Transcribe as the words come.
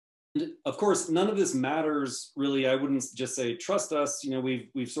And of course, none of this matters really. I wouldn't just say, trust us,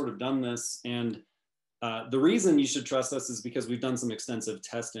 we've sort of done this. And the reason you should trust us is because we've done some extensive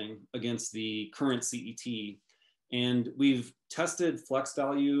testing against the current CET. And we've tested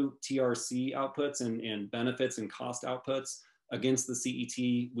FLEXvalue TRC outputs and benefits and cost outputs against the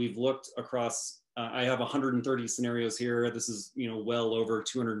CET. We've looked across, I have 130 scenarios here. This is well over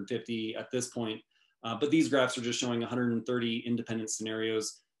 250 at this point. But these graphs are just showing 130 independent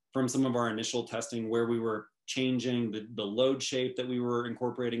scenarios from some of our initial testing where we were changing the load shape that we were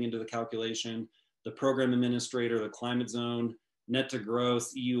incorporating into the calculation, the program administrator, the climate zone, net to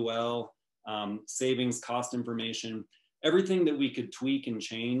gross, EUL, savings, cost information, everything that we could tweak and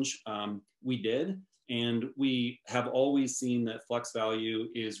change, we did. And we have always seen that FLEXvalue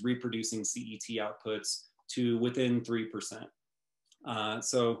is reproducing CET outputs to within 3%.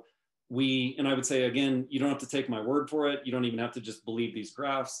 And I would say, again, you don't have to take my word for it. You don't even have to just believe these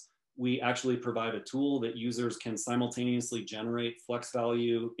graphs. We actually provide a tool that users can simultaneously generate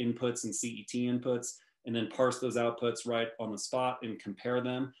FLEXvalue inputs and CET inputs, and then parse those outputs right on the spot and compare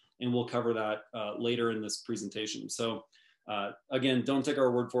them. And we'll cover that later in this presentation. So again, don't take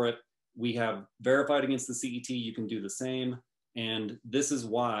our word for it. We have verified against the CET. You can do the same. And this is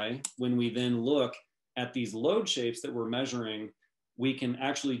why when we then look at these load shapes that we're measuring, we can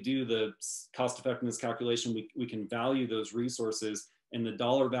actually do the cost effectiveness calculation. We can value those resources, and the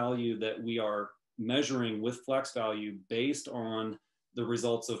dollar value that we are measuring with FLEXvalue based on the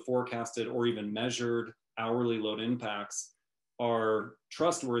results of forecasted or even measured hourly load impacts are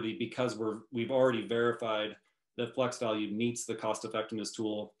trustworthy because we've already verified that FLEXvalue meets the cost effectiveness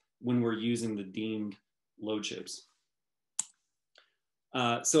tool when we're using the deemed load shapes.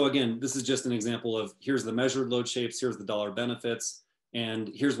 So again, this is just an example of here's the measured load shapes, here's the dollar benefits,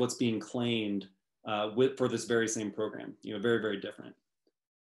 and here's what's being claimed for this very same program. Very, very different.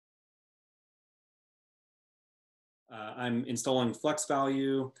 I'm installing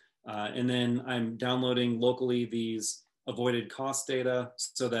FLEXvalue, and then I'm downloading locally these avoided cost data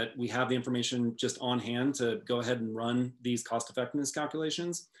so that we have the information just on hand to go ahead and run these cost effectiveness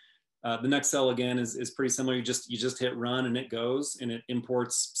calculations. The next cell again is pretty similar. You just hit run and it goes and it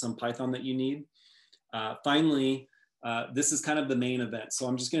imports some Python that you need. Finally, this is kind of the main event. So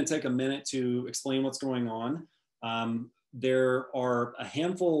I'm just going to take a minute to explain what's going on. There are a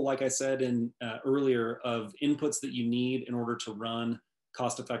handful, like I said earlier, of inputs that you need in order to run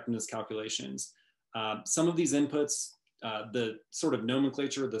cost effectiveness calculations. Some of these inputs, the sort of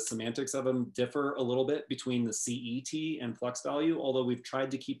nomenclature, the semantics of them differ a little bit between the CET and FLEXvalue, although we've tried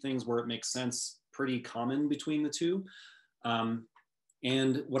to keep things where it makes sense pretty common between the two.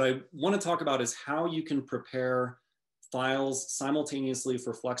 And what I want to talk about is how you can prepare files simultaneously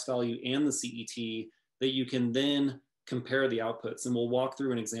for FLEXvalue and the CET that you can then compare the outputs. And we'll walk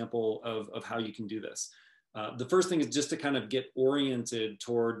through an example of how you can do this. The first thing is just to kind of get oriented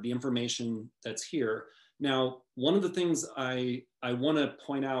toward the information that's here. Now, one of the things I want to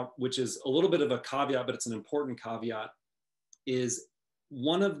point out, which is a little bit of a caveat, but it's an important caveat, is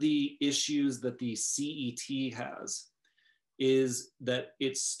one of the issues that the CET has is that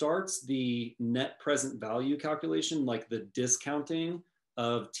it starts the net present value calculation, like the discounting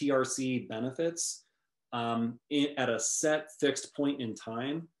of TRC benefits at a set fixed point in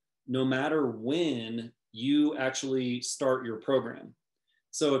time, no matter when you actually start your program.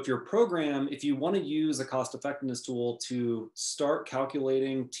 So if you want to use a cost effectiveness tool to start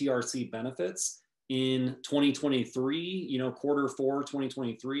calculating TRC benefits in 2023, quarter 4,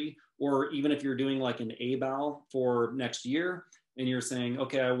 2023, or even if you're doing like an ABAL for next year, and you're saying,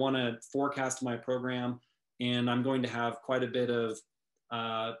 okay, I want to forecast my program, and I'm going to have quite a bit of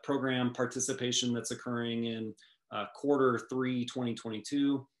program participation that's occurring in quarter 3,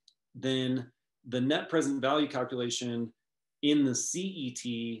 2022, then the net present value calculation in the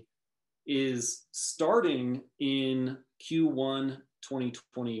CET is starting in Q1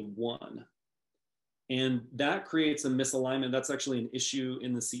 2021. And that creates a misalignment. That's actually an issue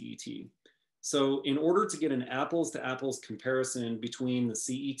in the CET. So in order to get an apples to apples comparison between the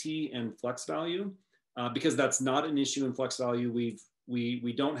CET and FLEXvalue, because that's not an issue in FLEXvalue,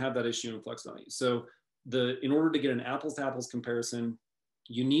 we don't have that issue in FLEXvalue. So in order to get an apples to apples comparison,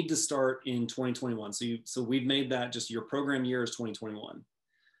 you need to start in 2021. So we've made that just your program year is 2021.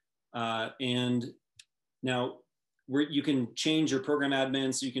 And now you can change your program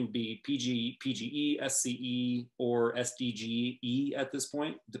admin. So you can be PGE, SCE, or SDGE at this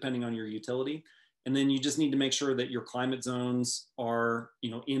point, depending on your utility. And then you just need to make sure that your climate zones are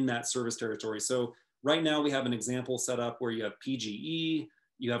in that service territory. So right now we have an example set up where you have PGE,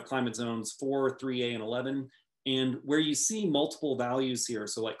 you have climate zones 4, 3A, and 11. And where you see multiple values here,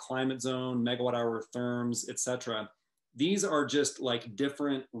 so like climate zone, megawatt hour therms, et cetera, these are just like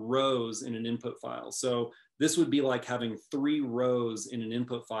different rows in an input file. So this would be like having 3 rows in an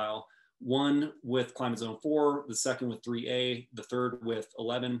input file, one with climate zone 4, the second with 3A, the third with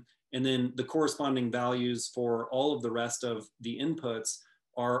 11, and then the corresponding values for all of the rest of the inputs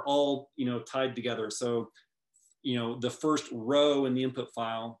are all, you know, tied together. So, you know, the first row in the input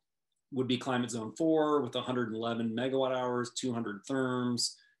file would be climate zone 4 with 111 megawatt hours, 200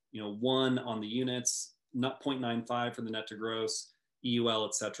 therms, you know, 1 on the units, not 0.95 for the net to gross, EUL,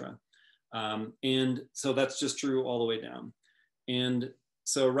 et cetera. And so that's just true all the way down. And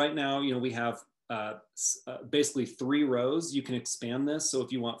so right now, you know, we have basically 3 rows. You can expand this. So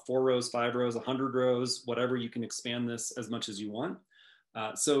if you want 4 rows, 5 rows, 100 rows, whatever, you can expand this as much as you want.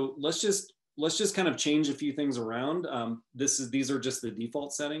 So let's just kind of change a few things around. These are just the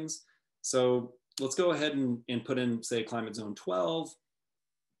default settings. So let's go ahead and put in, say, climate zone 12.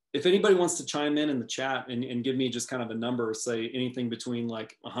 If anybody wants to chime in the chat and give me just kind of a number, say anything between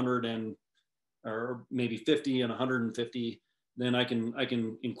like 100 and, or maybe 50 and 150, then I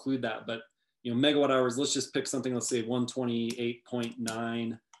can include that. But, you know, megawatt hours, let's just pick something, let's say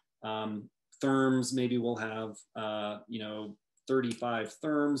 128.9. Therms, maybe we'll have, you know, 35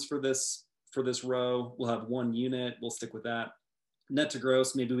 therms for this row. We'll have 1 unit, we'll stick with that. Net to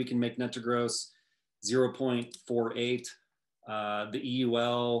gross, maybe we can make net to gross 0.48. The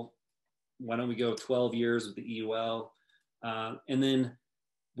EUL, why don't we go 12 years with the EUL? And then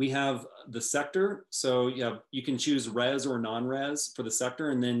we have the sector. So you can choose res or non-res for the sector,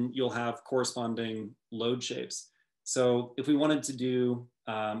 and then you'll have corresponding load shapes. So if we wanted to do,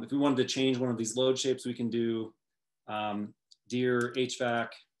 if we wanted to change one of these load shapes, we can do DEER HVAC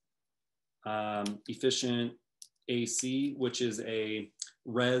efficient AC, which is a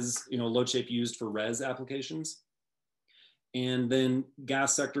res, you know, load shape used for res applications. And then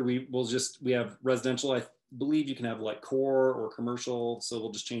gas sector, we have residential. I believe you can have like core or commercial. So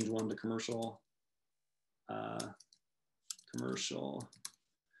we'll just change one to commercial. Commercial.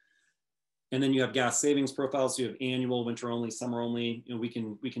 And then you have gas savings profiles. So you have annual, winter only, summer only. You know,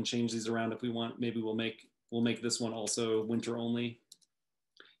 we can change these around if we want. Maybe we'll make this one also winter only.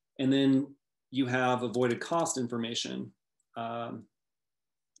 And then you have avoided cost information.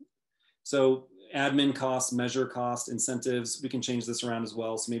 So admin costs, measure cost, incentives, we can change this around as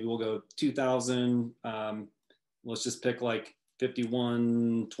well. So maybe we'll go 2,000. Let's just pick like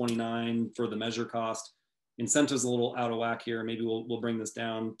 51.29 for the measure cost. Incentives a little out of whack here. Maybe we'll bring this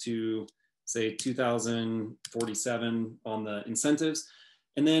down to say 2,047 on the incentives.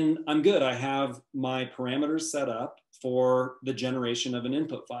 And then I'm good. I have my parameters set up for the generation of an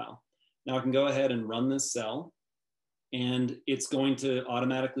input file. Now I can go ahead and run this cell, and it's going to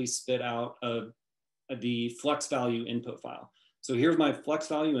automatically spit out the FLEXvalue input file. So here's my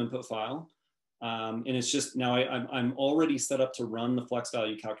FLEXvalue input file. And it's just now I'm already set up to run the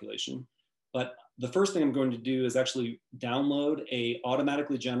FLEXvalue calculation. But the first thing I'm going to do is actually download a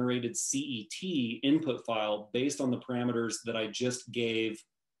automatically generated CET input file based on the parameters that I just gave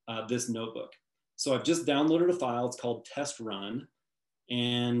this notebook. So I've just downloaded a file. It's called test run.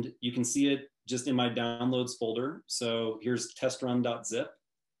 And you can see it just in my downloads folder. So here's testrun.zip.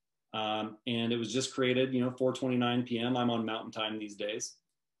 And it was just created, you know, 4:29 p.m. I'm on Mountain Time these days.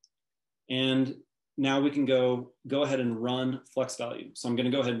 And now we can go ahead and run FLEXvalue. So I'm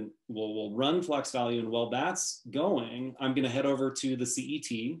going to go ahead and we'll run FLEXvalue. And while that's going, I'm going to head over to the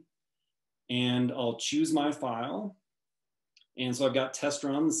CET and I'll choose my file. And so I've got test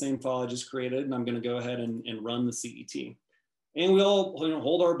run, the same file I just created, and I'm going to go ahead and run the CET. And we all, you know,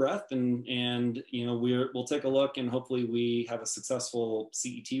 hold our breath and you know, we'll take a look, and hopefully we have a successful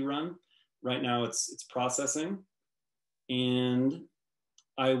CET run. Right now it's processing, and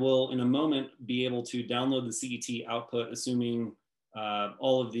I will in a moment be able to download the CET output, assuming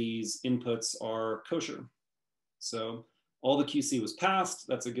all of these inputs are kosher. So all the QC was passed.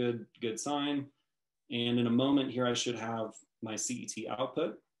 That's a good sign. And in a moment here, I should have my CET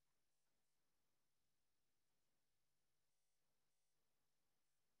output.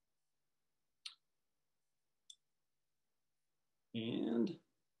 And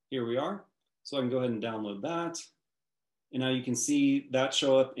here we are. So I can go ahead and download that. And now you can see that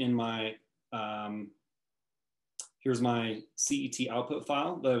show up in my, here's my CET output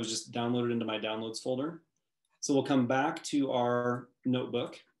file that I was just downloaded into my downloads folder. So we'll come back to our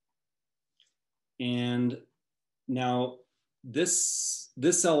notebook. And now this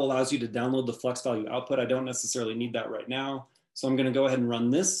cell allows you to download the FLEXvalue output. I don't necessarily need that right now. So I'm going to go ahead and run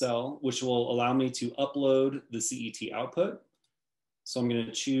this cell, which will allow me to upload the CET output. So I'm going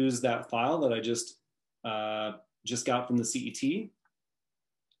to choose that file that I just just got from the CET.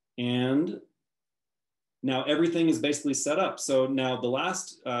 And now everything is basically set up. So now the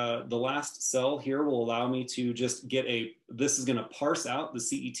last cell here will allow me to just get this is gonna parse out the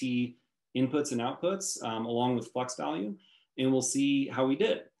CET inputs and outputs along with FLEXvalue, and we'll see how we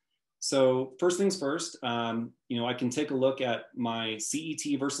did. So first things first, I can take a look at my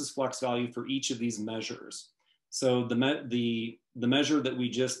CET versus FLEXvalue for each of these measures. So the measure that we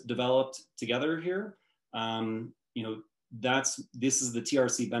just developed together here, this is the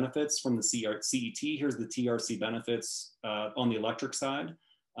TRC benefits from the CET. Here's the TRC benefits on the electric side,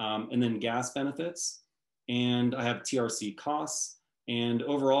 and then gas benefits. And I have TRC costs. And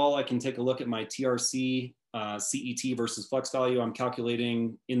overall, I can take a look at my TRC CET versus FLEXvalue. I'm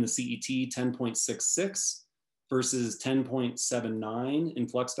calculating in the CET 10.66 versus 10.79 in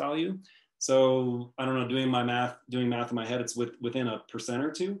FLEXvalue. So I don't know, doing math in my head, it's within a percent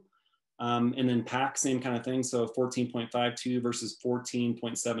or two. And then PAC, same kind of thing. So 14.52 versus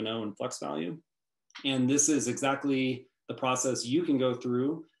 14.70 in FLEXvalue. And this is exactly the process you can go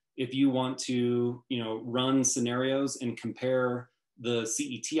through if you want to, run scenarios and compare the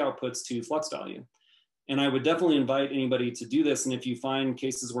CET outputs to FLEXvalue. And I would definitely invite anybody to do this. And if you find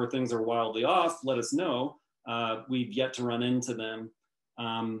cases where things are wildly off, let us know. We've yet to run into them.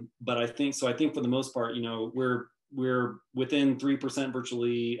 But I think for the most part, we're within 3%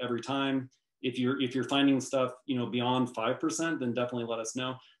 virtually every time. If you're finding stuff, beyond 5%, then definitely let us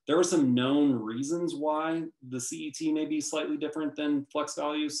know. There are some known reasons why the CET may be slightly different than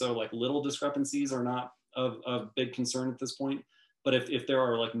FLEXvalue. So like little discrepancies are not of big concern at this point. But if there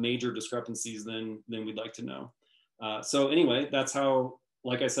are like major discrepancies, then we'd like to know. So anyway, that's how,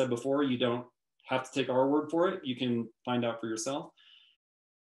 like I said before, you don't have to take our word for it. You can find out for yourself.